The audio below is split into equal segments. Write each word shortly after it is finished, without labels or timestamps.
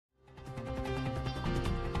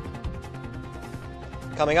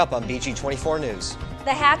Coming up on BG24 News.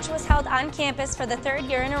 The Hatch was held on campus for the third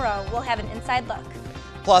year in a row. We'll have an inside look.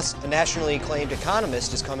 Plus, a nationally acclaimed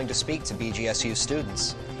economist is coming to speak to BGSU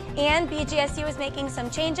students. And BGSU is making some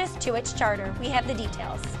changes to its charter. We have the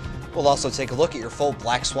details. We'll also take a look at your full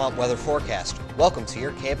Black Swamp weather forecast. Welcome to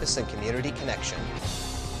your Campus and Community Connection.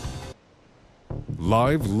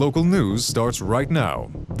 Live local news starts right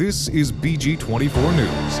now. This is BG24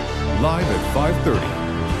 News, live at 5:30.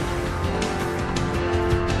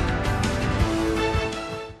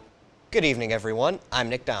 Good evening, everyone. I'm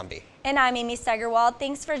Nick Dombey. And I'm Amy Steigerwald.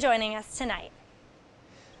 Thanks for joining us tonight.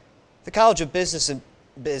 The College of Business at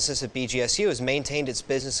BGSU has maintained its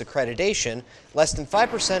business accreditation. Less than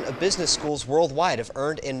 5% of business schools worldwide have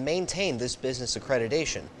earned and maintained this business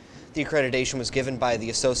accreditation. The accreditation was given by the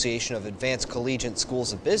Association of Advanced Collegiate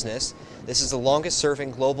Schools of Business. This is the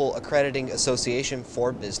longest-serving global accrediting association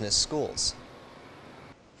for business schools.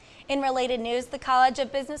 In related news, the College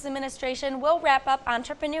of Business Administration will wrap up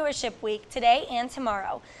Entrepreneurship Week today and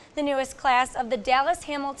tomorrow. The newest class of the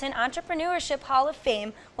Dallas-Hamilton Entrepreneurship Hall of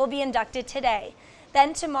Fame will be inducted today.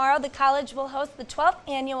 Then tomorrow, the college will host the 12th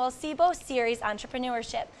annual SIBO Series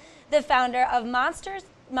Entrepreneurship. The founder of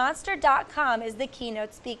Monster.com is the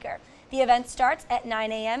keynote speaker. The event starts at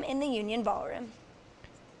 9 a.m. in the Union Ballroom.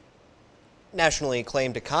 Nationally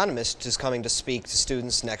acclaimed economist is coming to speak to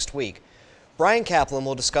students next week. Brian Kaplan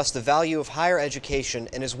will discuss the value of higher education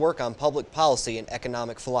and his work on public policy and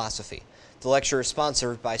economic philosophy. The lecture is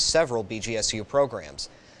sponsored by several BGSU programs.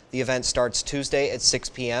 The event starts Tuesday at 6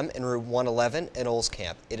 p.m. in Room 111 in Olds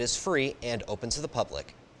Camp. It is free and open to the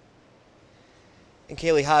public. And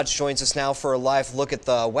Kaylee Hodge joins us now for a live look at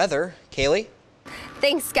the weather. Kaylee?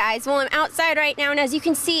 Thanks, guys. Well, I'm outside right now, and as you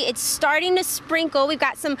can see, it's starting to sprinkle. We've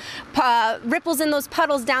got some ripples in those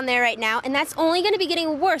puddles down there right now, and that's only going to be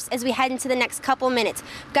getting worse as we head into the next couple minutes.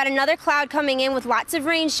 We've got another cloud coming in with lots of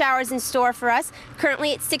rain showers in store for us.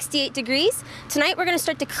 Currently it's 68 degrees. Tonight we're going to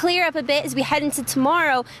start to clear up a bit as we head into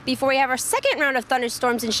tomorrow before we have our second round of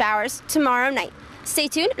thunderstorms and showers tomorrow night. Stay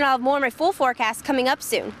tuned, and I'll have more of my full forecast coming up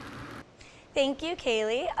soon. Thank you,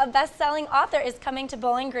 Kaylee. A best-selling author is coming to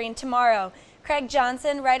Bowling Green tomorrow. Craig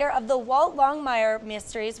Johnson, writer of the Walt Longmire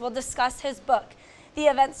Mysteries, will discuss his book. The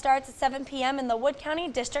event starts at 7 p.m. in the Wood County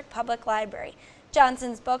District Public Library.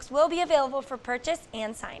 Johnson's books will be available for purchase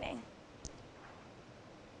and signing.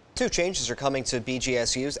 Two changes are coming to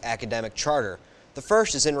BGSU's academic charter. The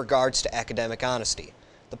first is in regards to academic honesty.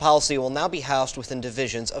 The policy will now be housed within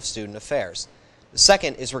divisions of student affairs. The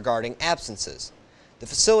second is regarding absences. The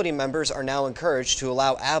facility members are now encouraged to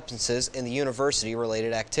allow absences in the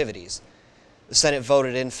university-related activities. The Senate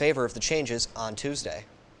voted in favor of the changes on Tuesday.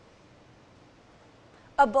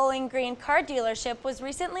 A Bowling Green car dealership was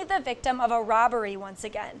recently the victim of a robbery once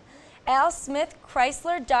again. Al Smith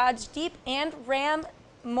Chrysler Dodge Jeep and Ram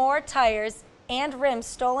More tires and rims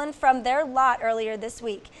stolen from their lot earlier this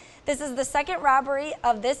week. This is the second robbery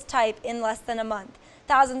of this type in less than a month.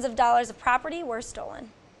 Thousands of dollars of property were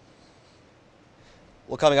stolen.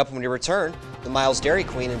 Well, coming up when we return, the Miles Dairy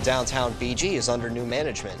Queen in downtown BG is under new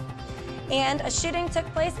management. And a shooting took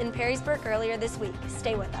place in Perrysburg earlier this week.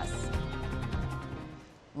 Stay with us.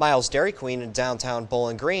 Miles Dairy Queen in downtown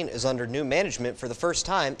Bowling Green is under new management for the first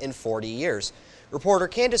time in 40 years. Reporter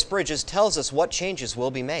Candace Bridges tells us what changes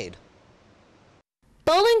will be made.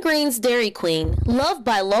 Bowling Green's Dairy Queen, loved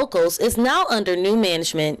by locals, is now under new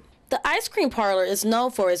management. The ice cream parlor is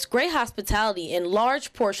known for its great hospitality and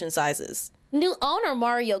large portion sizes. New owner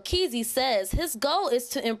Mario Kesey says his goal is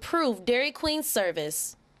to improve Dairy Queen's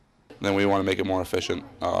service. Then we want to make it more efficient,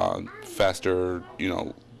 faster,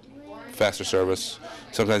 faster service.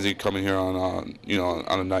 Sometimes you come in here on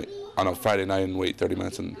a Friday night and wait 30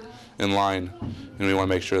 minutes in line, and we want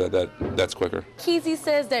to make sure that's quicker. Kesey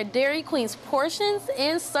says that Dairy Queen's portions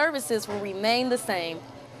and services will remain the same.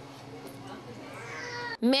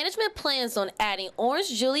 Management plans on adding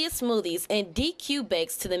Orange Julius smoothies and DQ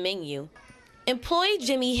bakes to the menu. Employee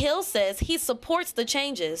Jimmy Hill says he supports the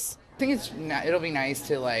changes. I think it'll be nice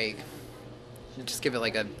to just give it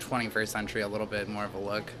like a 21st century, a little bit more of a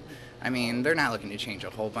look. I mean, they're not looking to change a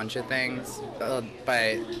whole bunch of things, but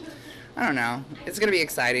I don't know. It's going to be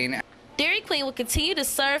exciting. Dairy Queen will continue to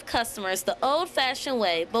serve customers the old-fashioned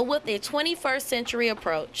way, but with a 21st century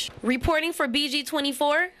approach. Reporting for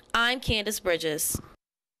BG24, I'm Candace Bridges.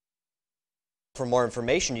 For more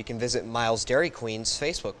information, you can visit Miles Dairy Queen's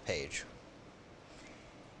Facebook page.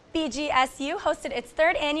 BGSU hosted its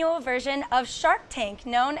third annual version of Shark Tank,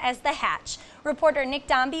 known as The Hatch. Reporter Nick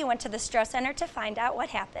Dombey went to the Stroh Center to find out what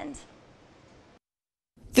happened.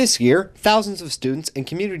 This year, thousands of students and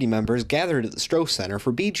community members gathered at the Stroh Center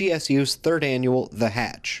for BGSU's third annual The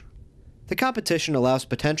Hatch. The competition allows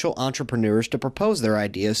potential entrepreneurs to propose their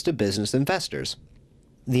ideas to business investors.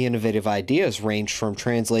 The innovative ideas range from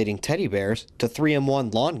translating teddy bears to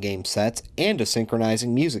 3-in-1 lawn game sets and a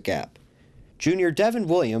synchronizing music app. Junior Devin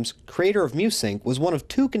Williams, creator of MuSync, was one of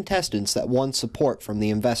 2 contestants that won support from the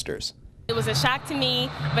investors. It was a shock to me,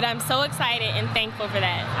 but I'm so excited and thankful for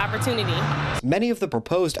that opportunity. Many of the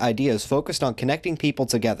proposed ideas focused on connecting people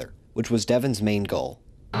together, which was Devin's main goal.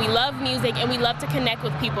 We love music and we love to connect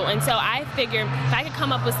with people, and so I figured if I could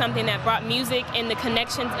come up with something that brought music and the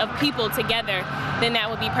connections of people together, then that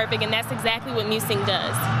would be perfect, and that's exactly what MuSync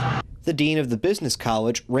does. The dean of the business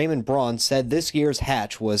college, Raymond Braun, said this year's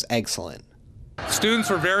hatch was excellent. Students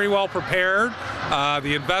were very well prepared.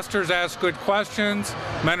 The investors asked good questions.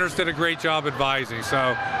 Mentors did a great job advising,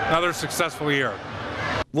 so another successful year.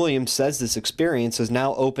 Williams says this experience has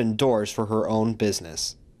now opened doors for her own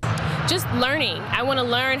business. Just learning. I want to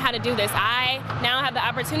learn how to do this. I now have the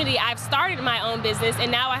opportunity. I've started my own business,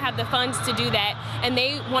 and now I have the funds to do that, and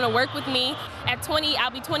they want to work with me. At 20, I'll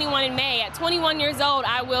be 21 in May. At 21 years old,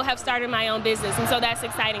 I will have started my own business, and so that's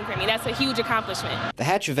exciting for me. That's a huge accomplishment. The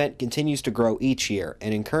Hatch event continues to grow each year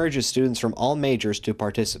and encourages students from all majors to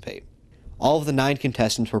participate. All of the 9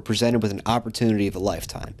 contestants were presented with an opportunity of a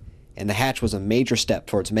lifetime, and the Hatch was a major step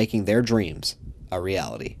towards making their dreams a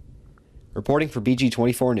reality. Reporting for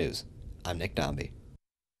BG24 News, I'm Nick Dombey.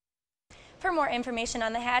 For more information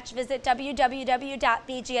on the Hatch, visit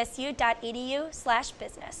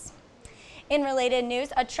www.bgsu.edu/business. In related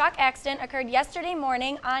news, a truck accident occurred yesterday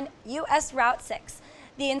morning on U.S. Route 6.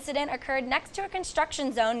 The incident occurred next to a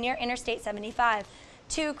construction zone near Interstate 75.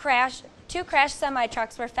 Two crashed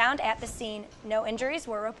semi-trucks were found at the scene. No injuries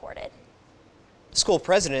were reported. School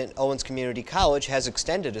president at Owens Community College has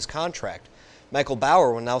extended his contract. Michael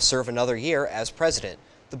Bauer will now serve another year as president.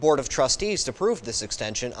 The Board of Trustees approved this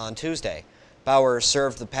extension on Tuesday. Bauer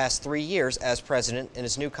served the past 3 years as president, and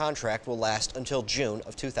his new contract will last until June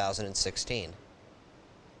of 2016.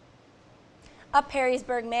 A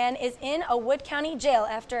Perrysburg man is in a Wood County jail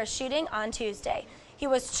after a shooting on Tuesday. He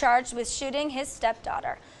was charged with shooting his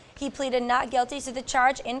stepdaughter. He pleaded not guilty to the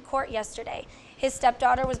charge in court yesterday. His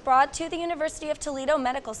stepdaughter was brought to the University of Toledo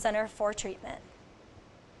Medical Center for treatment.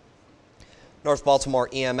 North Baltimore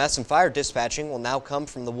EMS and fire dispatching will now come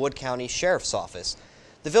from the Wood County Sheriff's Office.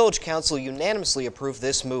 The Village Council unanimously approved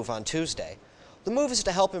this move on Tuesday. The move is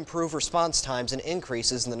to help improve response times and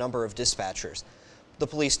increases in the number of dispatchers. The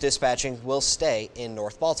police dispatching will stay in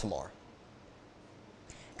North Baltimore.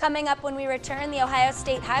 Coming up when we return, the Ohio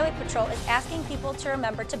State Highway Patrol is asking people to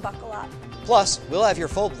remember to buckle up. Plus, we'll have your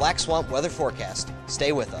full Black Swamp weather forecast.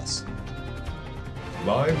 Stay with us.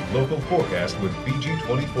 Live local forecast with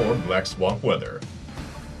BG24 Black Swamp Weather.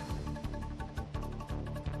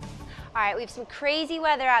 All right, we have some crazy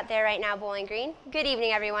weather out there right now, Bowling Green. Good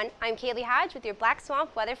evening, everyone. I'm Kaylee Hodge with your Black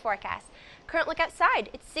Swamp weather forecast. Current look outside,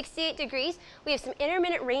 it's 68 degrees. We have some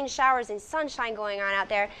intermittent rain showers and sunshine going on out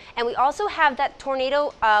there. And we also have that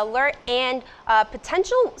tornado alert and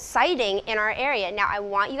potential sighting in our area. Now, I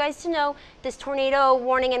want you guys to know this tornado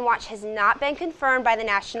warning and watch has not been confirmed by the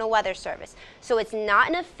National Weather Service. So it's not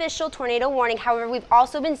an official tornado warning. However, we've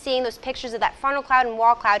also been seeing those pictures of that funnel cloud and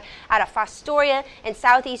wall cloud out of Fostoria and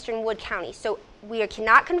southeastern Wood County. So we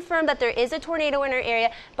cannot confirm that there is a tornado in our area,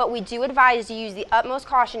 but we do advise you use the utmost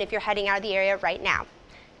caution if you're heading out of the area right now.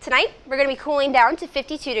 Tonight, we're going to be cooling down to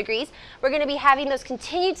 52 degrees. We're going to be having those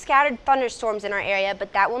continued scattered thunderstorms in our area,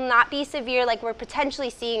 but that will not be severe like we're potentially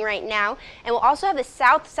seeing right now. And we'll also have the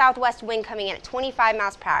south-southwest wind coming in at 25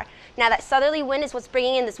 miles per hour. Now, that southerly wind is what's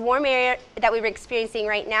bringing in this warm area that we're experiencing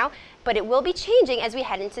right now, but it will be changing as we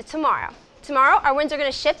head into tomorrow. Tomorrow, our winds are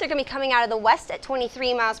going to shift. They're going to be coming out of the west at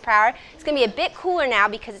 23 miles per hour. It's going to be a bit cooler now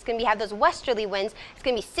because it's going to have those westerly winds. It's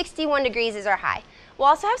going to be 61 degrees as our high. We'll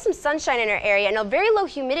also have some sunshine in our area and a very low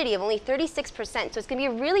humidity of only 36%. So it's going to be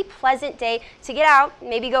a really pleasant day to get out,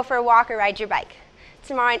 maybe go for a walk or ride your bike.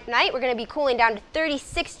 Tomorrow night, we're going to be cooling down to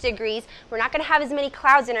 36 degrees. We're not going to have as many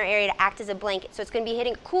clouds in our area to act as a blanket. So it's going to be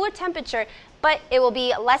hitting a cooler temperature, but it will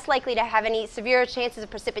be less likely to have any severe chances of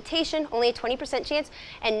precipitation, only a 20% chance,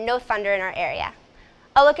 and no thunder in our area.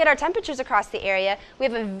 A look at our temperatures across the area. We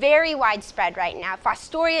have a very wide spread right now.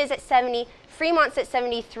 Fostoria is at 70, Fremont's at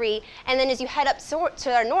 73, and then as you head up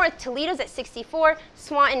to our north, Toledo's at 64,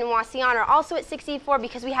 Swanton and Wauseon are also at 64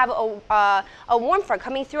 because we have a warm front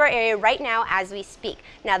coming through our area right now as we speak.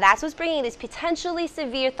 Now that's what's bringing these potentially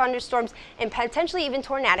severe thunderstorms and potentially even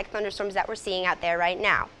tornadic thunderstorms that we're seeing out there right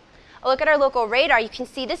now. A look at our local radar, you can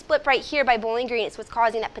see this blip right here by Bowling Green is what's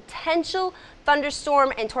causing that potential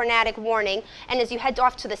thunderstorm and tornadic warning. And as you head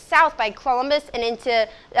off to the south by Columbus and into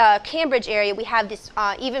Cambridge area, we have this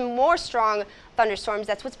even more strong thunderstorms.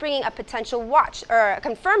 That's what's bringing a potential watch, or a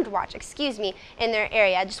confirmed watch, excuse me, in their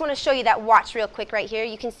area. I just want to show you that watch real quick right here.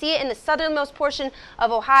 You can see it in the southernmost portion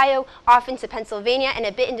of Ohio, off into Pennsylvania, and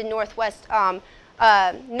a bit into northwest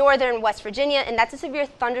northern West Virginia, and that's a severe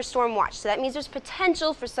thunderstorm watch. So that means there's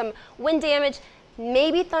potential for some wind damage,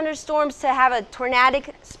 maybe thunderstorms to have a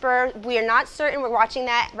tornadic spur. We are not certain. We're watching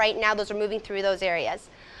that right now. Those are moving through those areas.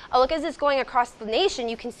 A look as it's going across the nation,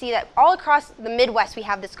 you can see that all across the Midwest we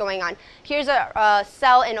have this going on. Here's a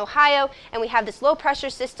cell in Ohio, and we have this low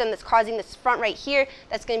pressure system that's causing this front right here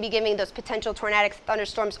that's going to be giving those potential tornadic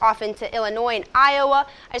thunderstorms off into Illinois and Iowa.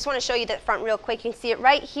 I just want to show you that front real quick. You can see it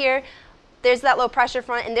right here. There's that low pressure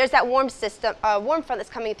front, and there's that warm front that's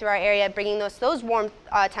coming through our area, bringing those warm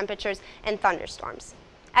temperatures and thunderstorms.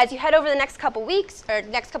 As you head over the next couple weeks, or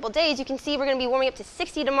next couple days, you can see we're going to be warming up to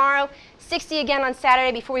 60 tomorrow, 60 again on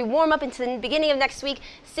Saturday before we warm up into the beginning of next week,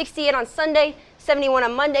 68 on Sunday, 71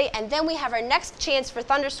 on Monday, and then we have our next chance for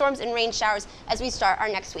thunderstorms and rain showers as we start our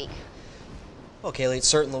next week. Well, Kaylee, it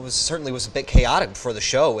certainly was a bit chaotic before the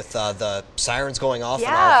show with the sirens going off and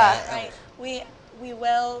all that. Right.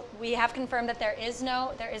 We have confirmed that there is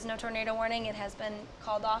no tornado warning. It has been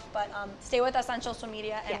called off, but stay with us on social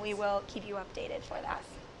media, and we will keep you updated for that.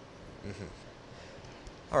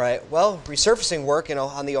 All right. Well, resurfacing work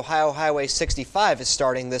on the Ohio Highway 65 is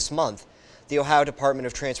starting this month. The Ohio Department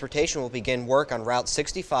of Transportation will begin work on Route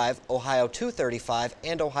 65, Ohio 235,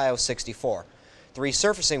 and Ohio 64. The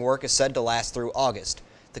resurfacing work is said to last through August.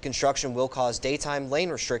 The construction will cause daytime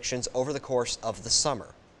lane restrictions over the course of the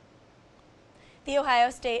summer. The Ohio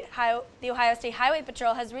State Highway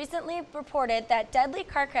Patrol has recently reported that deadly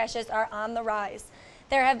car crashes are on the rise.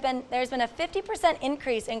 There's been a 50%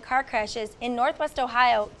 increase in car crashes in Northwest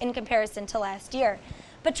Ohio in comparison to last year.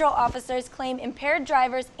 Patrol officers claim impaired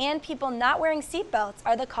drivers and people not wearing seatbelts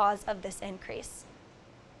are the cause of this increase.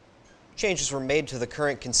 Changes were made to the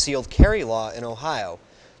current concealed carry law in Ohio.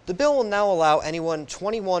 The bill will now allow anyone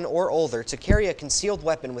 21 or older to carry a concealed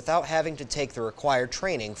weapon without having to take the required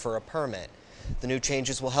training for a permit. The new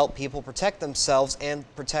changes will help people protect themselves and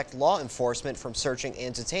protect law enforcement from searching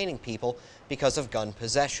and detaining people because of gun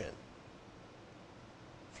possession.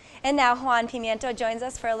 And now Juan Pimiento joins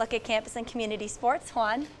us for a look at campus and community sports.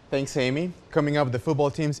 Juan. Thanks, Amy. Coming up, the football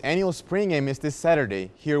team's annual spring game is this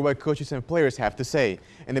Saturday. Hear what coaches and players have to say.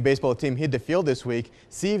 And the baseball team hit the field this week.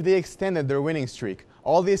 See if they extended their winning streak.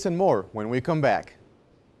 All this and more when we come back.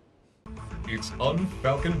 It's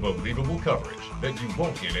un-Falcon believable coverage that you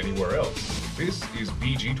won't get anywhere else. This is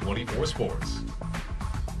BG24 Sports.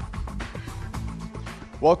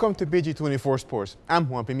 Welcome to BG24 Sports. I'm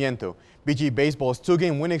Juan Pimiento. BG Baseball's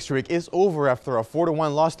two-game winning streak is over after a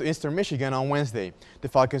 4-1 loss to Eastern Michigan on Wednesday. The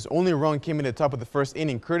Falcons' only run came in the top of the first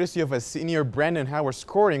inning, courtesy of a senior Brandon Howard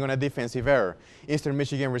scoring on a defensive error. Eastern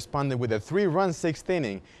Michigan responded with a 3-run 6th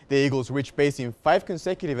inning. The Eagles reached base in 5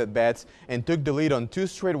 consecutive at-bats and took the lead on 2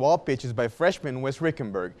 straight wall pitches by freshman Wes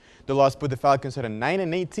Rickenberg. The loss put the Falcons at a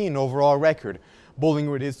 9-18 overall record. Bowling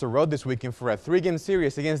Green hits the road this weekend for a 3-game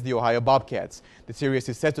series against the Ohio Bobcats. The series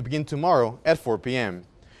is set to begin tomorrow at 4 p.m.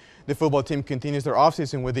 The football team continues their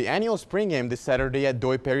offseason with the annual spring game this Saturday at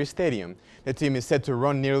Doy Perry Stadium. The team is set to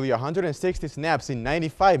run nearly 160 snaps in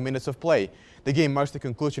 95 minutes of play. The game marks the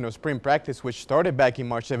conclusion of spring practice, which started back in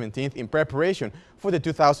March 17th in preparation for the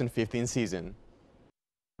 2015 season.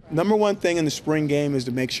 Number one thing in the spring game is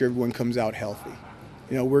to make sure everyone comes out healthy.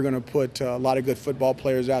 You know, we're going to put a lot of good football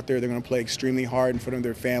players out there. They're going to play extremely hard in front of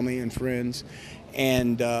their family and friends.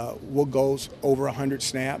 And we'll go over 100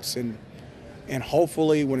 snaps. And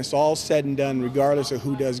hopefully when it's all said and done, regardless of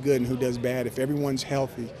who does good and who does bad, if everyone's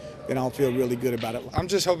healthy, then I'll feel really good about it. I'm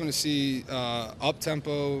just hoping to see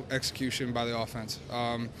up-tempo execution by the offense.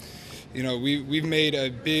 You know, we've made a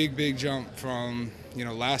big jump from, you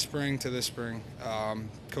know, last spring to this spring.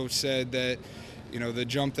 Coach said that, you know, the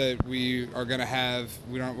jump that we are going to have,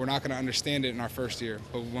 we're not going to understand it in our first year.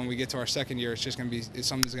 But when we get to our second year, it's just going to be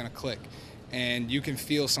something's going to click. And you can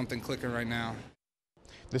feel something clicking right now.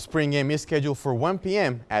 The spring game is scheduled for 1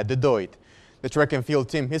 p.m. at the Doyd. The track and field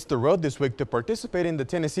team hits the road this week to participate in the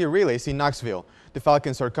Tennessee Relays in Knoxville. The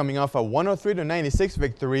Falcons are coming off a 103-96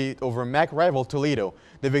 victory over MAC rival Toledo.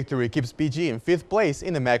 The victory keeps BG in 5th place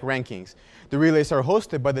in the MAC rankings. The relays are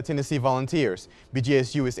hosted by the Tennessee Volunteers.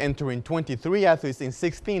 BGSU is entering 23 athletes in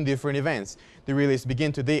 16 different events. The relays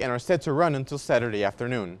begin today and are set to run until Saturday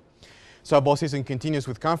afternoon. Softball season continues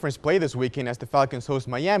with conference play this weekend as the Falcons host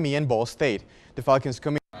Miami and Ball State. The Falcons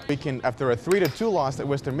coming Weekend after a 3-2 loss at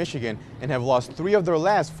Western Michigan and have lost 3 of their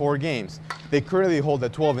last 4 games. They currently hold a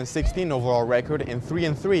 12-16 overall record and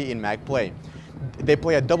 3-3 in MAC play. They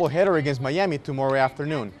play a doubleheader against Miami tomorrow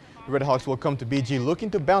afternoon. The Redhawks will come to BG looking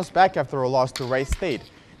to bounce back after a loss to Wright State.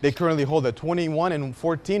 They currently hold a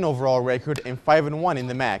 21-14 overall record and 5-1 in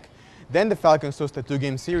the MAC. Then the Falcons host a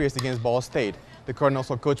 2-game series against Ball State. The Cardinals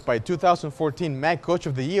are coached by 2014 MAC Coach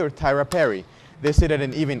of the Year Tyra Perry. They sit at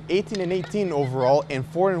an even 18-18 overall and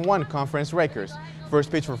 4-1 conference records.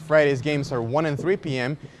 First pitch for Friday's games are 1 and 3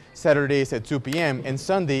 p.m., Saturdays at 2 p.m., and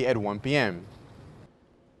Sunday at 1 p.m.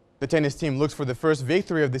 The tennis team looks for the first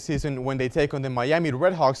victory of the season when they take on the Miami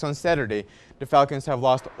Redhawks on Saturday. The Falcons have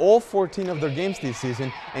lost all 14 of their games this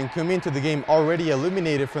season and come into the game already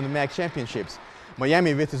eliminated from the MAC championships.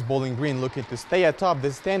 Miami visits Bowling Green looking to stay atop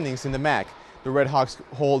the standings in the MAC. The Redhawks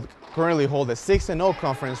currently hold a 6-0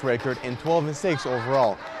 conference record and 12-6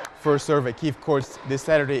 overall. First serve at Keefe Courts this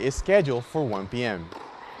Saturday is scheduled for 1 p.m.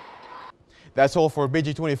 That's all for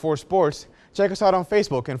BG24 Sports. Check us out on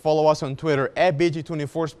Facebook and follow us on Twitter at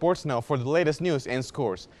BG24 Sports Now for the latest news and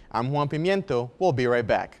scores. I'm Juan Pimiento. We'll be right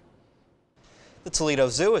back. The Toledo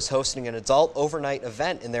Zoo is hosting an adult overnight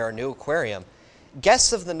event in their new aquarium.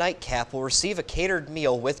 Guests of the nightcap will receive a catered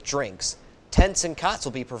meal with drinks. Tents and cots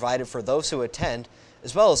will be provided for those who attend,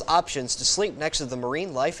 as well as options to sleep next to the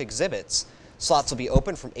marine life exhibits. Slots will be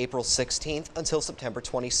open from April 16th until September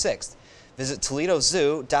 26th. Visit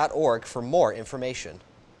ToledoZoo.org for more information.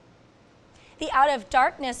 The Out of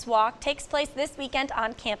Darkness Walk takes place this weekend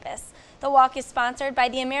on campus. The walk is sponsored by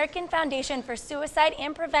the American Foundation for Suicide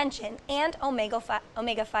and Prevention and Omega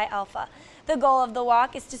Phi Alpha. The goal of the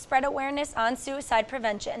walk is to spread awareness on suicide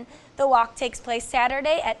prevention. The walk takes place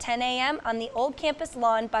Saturday at 10 a.m. on the old campus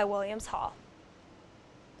lawn by Williams Hall.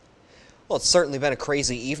 Well, it's certainly been a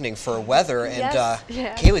crazy evening for weather, and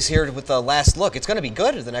Yes. Kaylee's here with the last look. It's going to be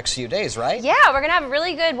good in the next few days, right? Yeah, we're going to have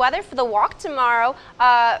really good weather for the walk tomorrow,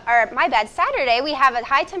 Saturday. We have a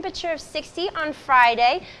high temperature of 60 on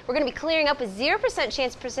Friday. We're going to be clearing up with 0%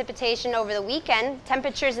 chance of precipitation over the weekend.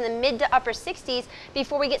 Temperatures in the mid to upper 60s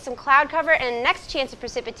before we get some cloud cover and a next chance of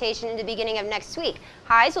precipitation in the beginning of next week.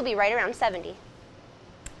 Highs will be right around 70.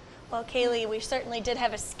 Well, Kaylee, we certainly did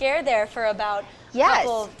have a scare there for about Yes.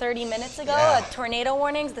 30 minutes ago. Yeah. Tornado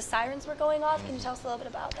warnings, the sirens were going off. Can you tell us a little bit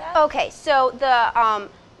about that? Okay, so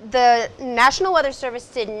the National Weather Service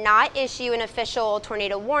did not issue an official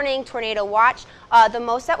tornado warning, tornado watch. The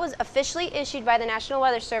most that was officially issued by the National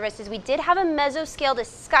Weather Service is we did have a mesoscale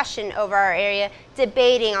discussion over our area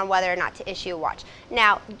debating on whether or not to issue a watch.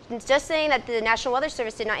 Now, just saying that the National Weather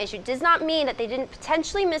Service did not issue does not mean that they didn't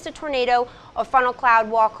potentially miss a tornado, a funnel cloud,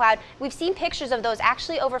 wall cloud. We've seen pictures of those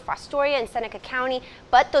actually over Fostoria and Seneca County,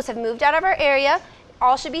 but those have moved out of our area.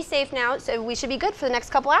 All should be safe now, so we should be good for the next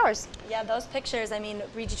couple hours. Yeah, those pictures, I mean,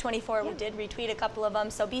 BG24, we did retweet a couple of them,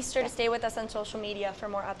 so be sure to stay with us on social media for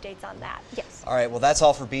more updates on that. Yes. All right, well, that's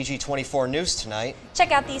all for BG24 News tonight.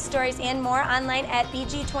 Check out these stories and more online at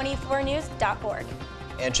bg24news.org.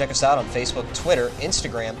 And check us out on Facebook, Twitter,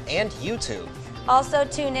 Instagram, and YouTube. Also,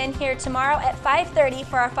 tune in here tomorrow at 5:30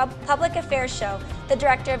 for our Public Affairs show. The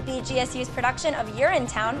director of BGSU's production of You're in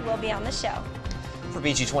Town will be on the show. For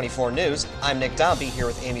BG24 News, I'm Nick Dombey here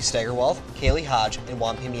with Amy Stegerwald, Kaylee Hodge, and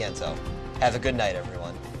Juan Pimiento. Have a good night, everyone.